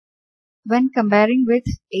when comparing with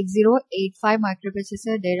 8085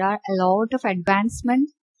 microprocessor, there are a lot of advancement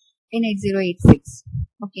in 8086.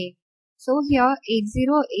 Okay, so here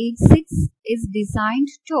 8086 is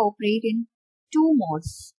designed to operate in two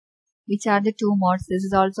modes. Which are the two modes? This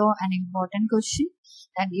is also an important question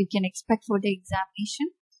that you can expect for the examination.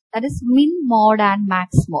 That is min mode and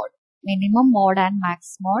max mode. Minimum mode and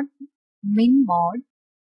max mode, min mode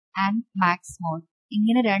and max mode.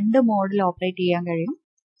 ഇങ്ങനെ രണ്ട് മോഡിൽ operate ചെയ്യാൻ കഴിയും.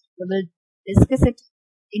 We will discuss it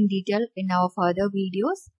in detail in our further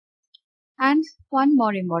videos. And one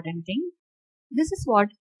more important thing. This is what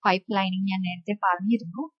pipelining ഞാൻ നേരത്തെ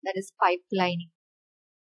പറഞ്ഞിരുന്നു. That is pipelining.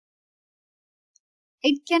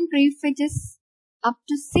 It can prefetches up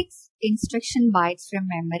to 6 instruction bytes from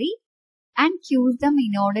memory and queues them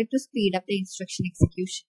in order to speed up the instruction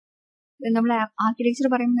execution. നമ്മൾ architecture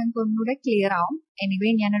പറയുമ്പോൾ നമുക്ക് ഒന്നുകൂടെ clear ആവും. Anyway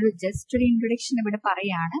ഞാനൊരു just ഒരു ഇൻട്രൊഡക്ഷൻ ഇവിടെ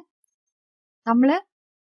പറയാണ്. നമ്മൾ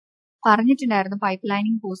പറഞ്ഞിട്ടുണ്ടായിരുന്നു പൈപ്പ്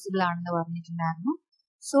ലൈനിങ് പോസിബിൾ ആണെന്ന് പറഞ്ഞിട്ടുണ്ടായിരുന്നു.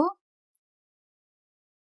 സോ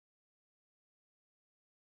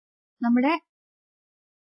നമ്മുടെ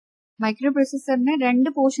മൈക്രോ പ്രോസസറിന് രണ്ട്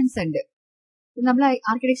പോർഷൻസ് ഉണ്ട്. നമ്മൾ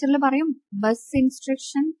ആർക്കിടെക്ചറിൽ പറയും ബസ്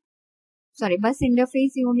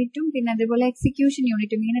ഇന്റർഫേസ് യൂണിറ്റും പിന്നെ അതേപോലെ എക്സിക്യൂഷൻ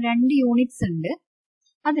യൂണിറ്റും, ഇങ്ങനെ രണ്ട് യൂണിറ്റ്സ് ഉണ്ട്.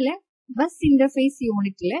 അതില് ബസ് ഇന്റർഫേസ്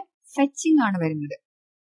യൂണിറ്റില് ഫെച്ചിങ് ആണ് വരുന്നത്.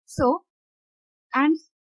 So and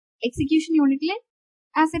execution യൂണിറ്റില്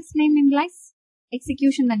as it's name implies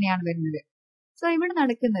execution തന്നെയാണ് വരുന്നത്. സോ ഇവിടെ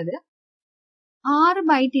നടക്കുന്നത് 6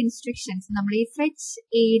 ബൈറ്റ് ഇൻസ്ട്രക്ഷൻസ് നമ്മൾ ഈ ഫെച്ച്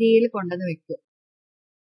ഏരിയയിൽ കൊണ്ടുവന്ന് വെക്കും.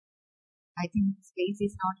 I think space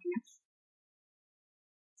is not enough.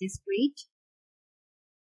 Just wait.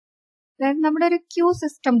 നമ്മുടെ ഒരു ക്യൂ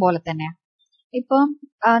സിസ്റ്റം പോലെ തന്നെ ഇപ്പം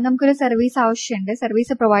നമുക്കൊരു സർവീസ് ആവശ്യമുണ്ട്.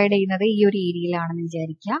 സർവീസ് പ്രൊവൈഡ് ചെയ്യുന്നത് ഈ ഒരു ഏരിയയിലാണെന്ന്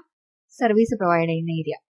വിചാരിക്കുക. സർവീസ് പ്രൊവൈഡ് ചെയ്യുന്ന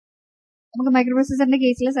ഏരിയ നമുക്ക് മൈക്രോ പ്രോസസറിന്റെ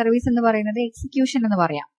കേസിൽ സർവീസ് എന്ന് പറയുന്നത് എക്സിക്യൂഷൻ എന്ന്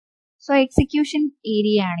പറയാം. സോ എക്സിക്യൂഷൻ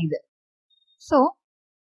ഏരിയ ആണിത്. സോ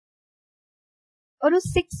ഒരു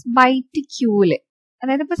 6 ബൈറ്റ് ക്യൂല്,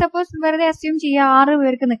 അതായത് ഇപ്പൊ സപ്പോസ് വെറുതെ അസ്യൂം ചെയ്യുക 6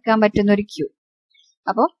 പേർക്ക് നിൽക്കാൻ പറ്റുന്ന ഒരു ക്യൂ.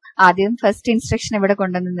 അപ്പോൾ ആദ്യം ഫസ്റ്റ് ഇൻസ്ട്രക്ഷൻ ഇവിടെ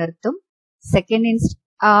കൊണ്ടുവന്ന് നിർത്തും.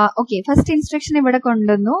 ഫസ്റ്റ് ഇൻസ്ട്രക്ഷൻ ഇവിടെ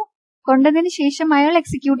കൊണ്ടുവന്നതിന് ശേഷം അയാൾ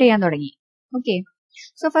എക്സിക്യൂട്ട് ചെയ്യാൻ തുടങ്ങി. ഓക്കെ,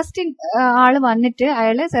 സോ ഫസ്റ്റ് ആള് വന്നിട്ട്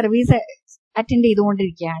അയാള് സർവീസ് അറ്റൻഡ്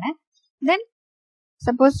ചെയ്തുകൊണ്ടിരിക്കുകയാണ്. Then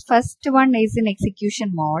suppose first one is in execution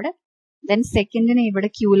mode. Then സെക്കൻഡിനെ ഇവിടെ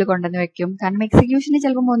ക്യൂല് കൊണ്ടുവന്ന് വെക്കും. കാരണം എക്സിക്യൂഷന്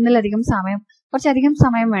ചിലപ്പോൾ കുറച്ചധികം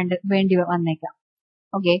സമയം വേണ്ടി വന്നേക്കാം.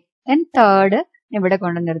 ഓക്കെ, ദെൻ തേർഡ് ഇവിടെ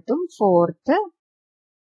കൊണ്ടു നിർത്തും. Fourth,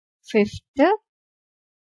 fifth,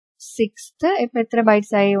 sixth. ഇപ്പൊ എത്ര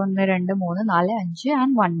ബൈറ്റ്സ് ആയി? 1 2 3 4 5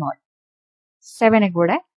 ആൻഡ് 1 മോർ 7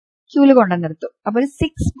 കൂടെ ക്യൂല് കൊണ്ടു നിർത്തും. അപ്പൊ ഒരു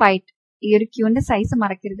 6 ബൈറ്റ്, ഈ ഒരു ക്യൂവിന്റെ സൈസ്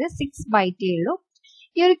മറക്കരുത്, 6 ബൈറ്റേ ഉള്ളൂ.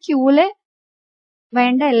 ഈ ഒരു ക്യൂല്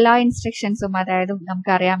വേണ്ട എല്ലാ ഇൻസ്ട്രക്ഷൻസും, അതായത്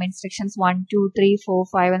നമുക്കറിയാം ഇൻസ്ട്രക്ഷൻസ് 1 2 3 4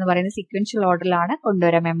 5 എന്ന് പറയുന്ന സീക്വൻഷ്യൽ ഓർഡറിലാണ്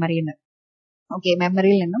കൊണ്ടുവരാം മെമ്മറിയിൽ നിന്ന്. ഓക്കെ,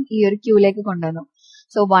 മെമ്മറിയിൽ നിന്നും ഈ ഒരു ക്യൂലേക്ക് കൊണ്ടുവന്നു.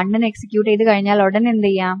 സോ 1നെ എക്സിക്യൂട്ട് ചെയ്ത് കഴിഞ്ഞാൽ ഉടനെ എന്ത്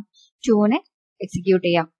ചെയ്യാം? 2നെ എക്സിക്യൂട്ട്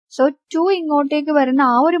ചെയ്യാം. സോ 2 ഇങ്ങോട്ടേക്ക് വരുന്ന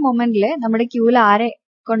ആ ഒരു മൊമെന്റില് നമ്മുടെ ക്യൂവിൽ ആരെ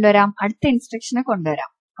കൊണ്ടുവരാം? അടുത്ത ഇൻസ്ട്രക്ഷനെ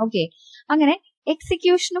കൊണ്ടുവരാം. ഓക്കെ, അങ്ങനെ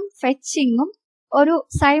എക്സിക്യൂഷനും ഫെച്ചിങ്ങും ഒരു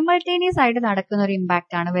സൈമൾട്ടേനിയസ് ആയിട്ട് നടക്കുന്ന ഒരു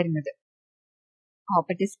ഇമ്പാക്ട് ആണ് വരുന്നത്. Hope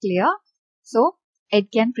it is clear. So it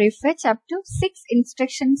can prefetch up to 6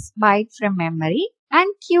 instructions byte from memory and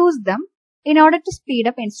queues them in order to speed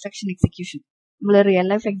up instruction execution. നമ്മൾ റിയൽ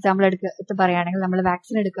ലൈഫ് എക്സാമ്പിൾ എടുത്ത് പറയുകയാണെങ്കിൽ, നമ്മൾ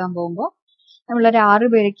വാക്സിൻ എടുക്കാൻ പോകുമ്പോൾ നമ്മളൊരു 6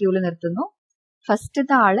 പേരെ ക്യൂല് നിർത്തുന്നു.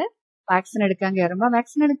 ഫസ്റ്റത്തെ ആള് വാക്സിൻ എടുക്കാൻ കയറുമ്പോൾ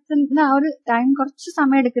വാക്സിൻ എടുക്കുന്ന ആ ഒരു ടൈം കുറച്ച്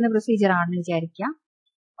സമയം എടുക്കുന്ന പ്രൊസീജിയർ ആണെന്ന് വിചാരിക്കുക.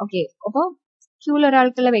 ഓക്കെ, അപ്പോൾ ക്യൂവിൽ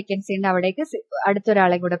ഒരാൾക്കുള്ള വേക്കൻസി ഉണ്ട്, അവിടേക്ക്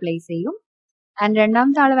അടുത്തൊരാളെ കൂടെ പ്ലേസ് ചെയ്യും. ആൻഡ്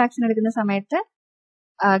രണ്ടാമത്തെ ആള് വാക്സിൻ എടുക്കുന്ന സമയത്ത്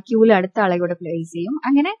ക്യൂവിൽ അടുത്ത ആളെ കൂടെ പ്ലേസ് ചെയ്യും.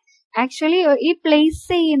 അങ്ങനെ ആക്ച്വലി ഈ പ്ലേസ്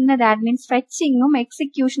ചെയ്യുന്ന ദാറ്റ് മീൻസ് ഫെച്ചിങ്ങും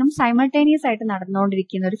എക്സിക്യൂഷനും സൈമൾട്ടേനിയസ് ആയിട്ട്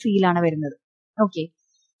നടന്നുകൊണ്ടിരിക്കുന്ന ഒരു ഫീൽ ആണ് വരുന്നത്. Okay,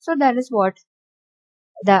 so that is what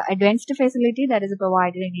the advanced facility that is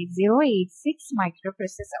provided in 8086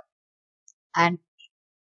 microprocessor. And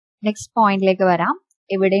next point ലേക്ക് വരാം.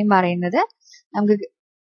 ഇവിടെയും പറയുന്നത് നമുക്ക്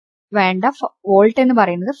വേണ്ട വോൾട്ട് എന്ന്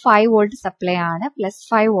പറയുന്നത് 5 വോൾട്ട് സപ്ലൈ ആണ്, പ്ലസ്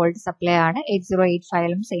 5 വോൾട്ട് സപ്ലൈ ആണ്.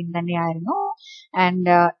 8085ലും സെയിം തന്നെയായിരുന്നു.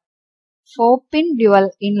 And 4 pin dual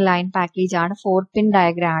in line package ആണ്. 4 പിൻ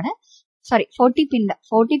ഡയഗ്രാം ആണ്.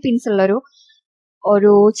 40 പിൻസ് ഉള്ള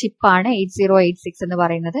ഒരു ചിപ്പാണ് 8086 എന്ന്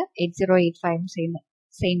പറയുന്നത്. 8085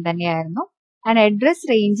 സെയിം തന്നെയായിരുന്നു. ആൻഡ് അഡ്രസ്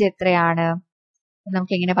റേഞ്ച് എത്രയാണ്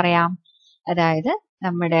നമുക്ക് എങ്ങനെ പറയാം? അതായത്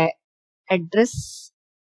നമ്മുടെ അഡ്രസ്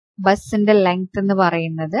ബസിന്റെ ലെങ്ത് എന്ന്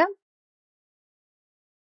പറയുന്നത്,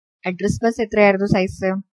 അഡ്രസ് ബസ് എത്രയായിരുന്നു സൈസ്?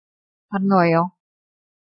 മറന്നുപോയോ?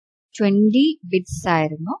 20 ബിറ്റ്സ്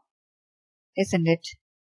ആയിരുന്നു. isn't it?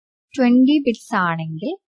 20 ബിറ്റ്സ്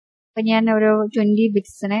ആണെങ്കിൽ അപ്പൊ ഞാൻ ഒരു 20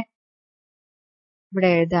 ബിറ്റ്സിനെ ഇവിടെ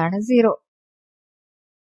എഴുതാണ്. 0,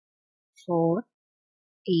 4,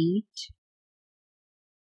 8,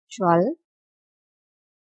 12,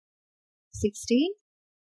 16,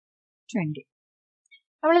 20.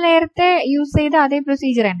 നമ്മൾ നേരത്തെ യൂസ് ചെയ്ത അതേ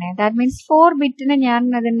പ്രൊസീജിയർ തന്നെ. ദാറ്റ് മീൻസ് 4 ബിറ്റിനെ ഞാൻ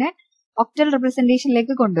അതിനെ ഒക്ടൽ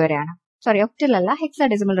റെപ്രസെന്റേഷനിലേക്ക് കൊണ്ടുവരികയാണ്. സോറി, ഒക്ടൽ അല്ല,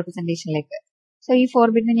 ഹെക്സാഡെസിമൽ റെപ്രസെന്റേഷനിലേക്ക്. സോ ഈ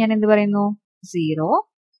 4 ബിറ്റിന് ഞാൻ എന്ത് പറയുന്നു? 0,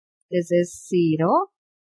 this is 0,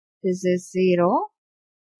 this is 0,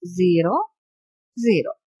 0,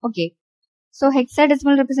 0. Okay, so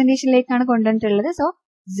hexadecimal റെപ്രസെന്റേഷനിലേക്കാണ് കൊണ്ടുവന്നിട്ടുള്ളത്. സോ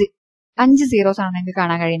 5 സീറോസ് ആണ് നിങ്ങൾക്ക്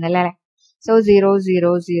കാണാൻ കഴിയുന്നത് അല്ലേ? സോ 0,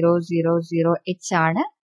 0, 0, 0, 0, H ആണ്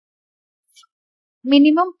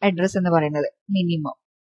മിനിമം അഡ്രസ് എന്ന് പറയുന്നത്. മിനിമം.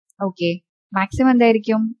 ഓക്കെ, മാക്സിമം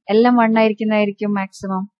എന്തായിരിക്കും? എല്ലാം 1 ആയിരിക്കുന്നതായിരിക്കും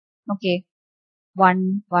മാക്സിമം. ഓക്കെ, 1,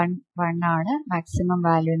 1, 1 ആണ് മാക്സിമം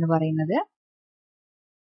വാല്യൂ എന്ന് പറയുന്നത്.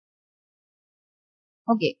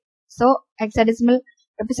 ഓക്കെ, സോ ഹെക്സാഡെസിമൽ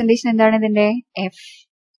റെപ്രസെന്റേഷൻ എന്താണ് ഇതിന്റെ? F,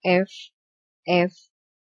 F, F,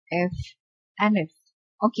 F and F.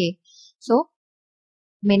 Okay, so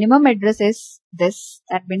minimum address is this,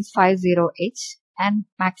 that means 50H, and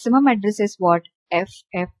maximum address is what? F,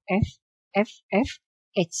 F, F, F, F,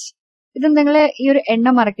 H. ഇത് നിങ്ങൾ ഈ ഒരു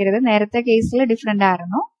എണ്ണം മറക്കരുത്, നേരത്തെ കേസിൽ ഡിഫറെന്റ്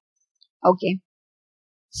ആയിരുന്നു. Okay,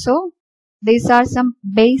 so these are some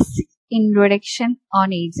basic introduction on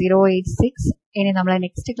 8086. ഇനി നമ്മൾ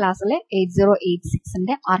നെക്സ്റ്റ് ക്ലാസ്സിൽ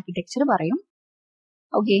 8086ന്റെ ആർക്കിടെക്ചർ പറയും.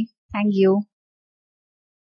 Okay, thank you.